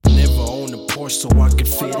forced so I could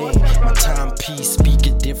fit in. My timepiece speak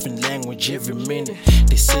a different language every minute.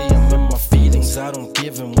 They say I'm in my feelings, I don't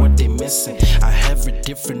give them what they missing. I have a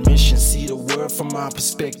different mission, see the world from my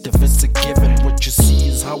perspective, it's a given. What you see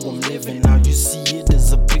is how I'm living, how you see it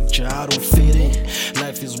is a picture I don't fit in.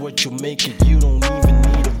 Life is what you make it, you don't even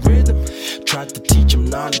need a rhythm. Tried to teach them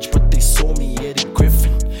knowledge, but they saw me Eddie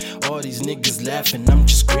Griffin. All these niggas laughing, I'm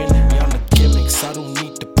just grinning. Y'all are gimmicks, I don't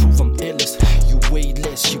need to prove I'm illest. You way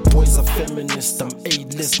less, you boys are feminists, I'm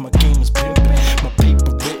A-list. My game is pimpin', my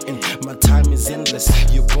paper written, my time is endless.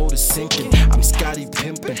 Your boat is sinking, I'm Scotty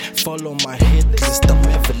pimpin'. Follow my hit list, I'm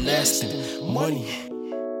everlasting. Money.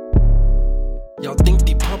 Y'all think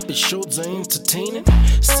the puppet shows are entertaining?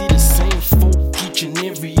 See the same folk each and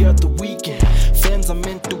every other weekend. Fans are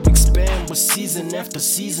meant to expand with season after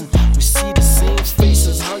season. We see the same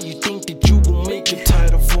faces, how you think that you gon' make it?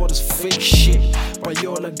 Tired of all this fake shit, but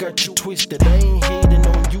y'all I got you twisted. I ain't hating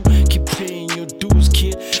on you, keep paying your dues,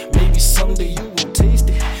 kid. Maybe someday you will taste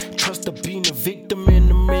it. Trust of being a victim in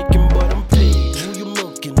the making, but I'm paid. Who you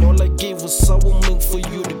milking? All I gave was sour milk for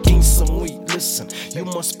you to gain some weight. Listen, you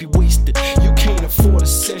must be wasted, you can't afford a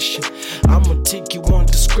session. I'ma take you on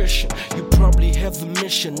discretion, you probably have a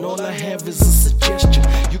mission. All I have is a suggestion,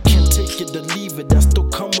 you can't take it or leave it. I still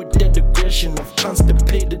come with that aggression of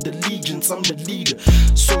constipated allegiance. I'm the leader,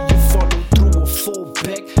 so you follow through or fall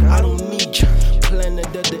back. I don't need you, Planet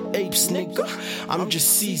of the Apes, nigga, I'm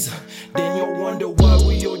just Caesar. Then you'll wonder why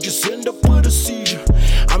we all just end up with a seizure.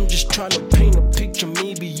 I'm just trying to paint a picture,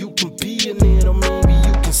 maybe you can be in it, or maybe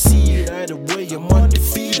you can see it. Either way, I'm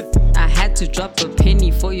undefeated. I had to drop a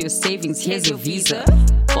penny for your savings, here's a visa.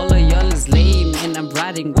 All of y'all is lame and I'm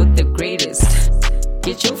riding with the greatest.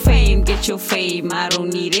 Get your fame, I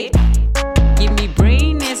don't need it. Give me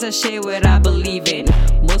brain as I share what I believe in.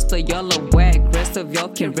 Most of y'all are whack, rest of y'all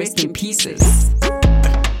can rest in pieces.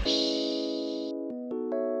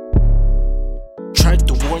 Tried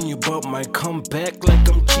to warn you about my comeback like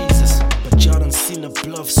I'm Jesus, but y'all done seen the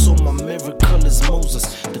bluff, so my miracle is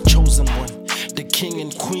Moses, the chosen one, the king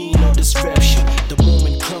and queen of this rap shit. The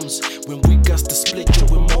moment comes when we got to split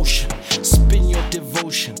your emotion, spin your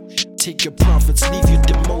devotion, take your profits, leave you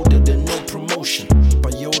demoted and no promotion.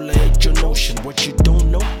 Viola at your notion, what you don't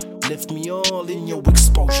know left me all in your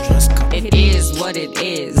exposure. Let's go. It is what it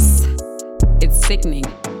is, it's sickening.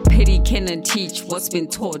 Pity cannot teach what's been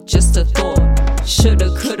taught, just a thought. Shoulda,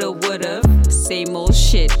 coulda, woulda, same old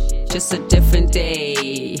shit, just a different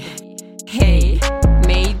day. Hey,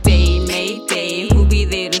 Mayday, Mayday, who be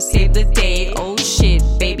there to save the day? Oh shit,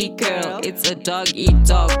 baby girl, it's a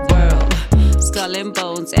dog-eat-dog world. Skull and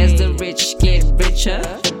bones as the rich get richer,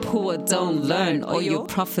 the poor don't learn, all your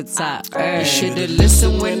profits are earned. You shoulda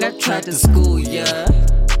listened when I tried to school ya,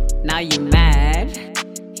 now you mad.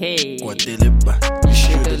 Hey, you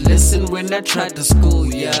shoulda listened when I tried to school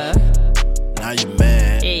ya, now you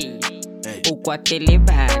mad. Hey,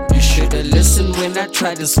 you shoulda listened when I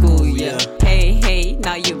tried to school ya. Hey,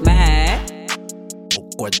 now you mad.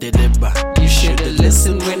 You shoulda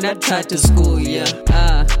listened when I tried to school ya.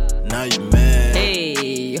 Now you mad.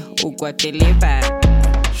 Hey,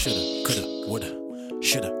 shoulda, coulda, woulda,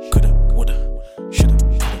 shoulda, coulda, woulda, shoulda,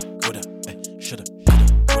 coulda, woulda, shoulda, coulda,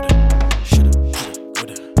 woulda, shoulda, coulda, woulda, shoulda,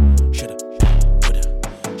 woulda, shoulda, coulda, woulda,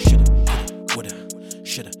 shoulda, coulda, woulda,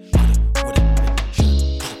 shoulda, coulda,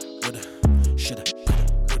 woulda, shoulda, coulda,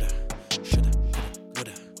 woulda, shoulda, coulda,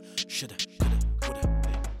 woulda, shoulda.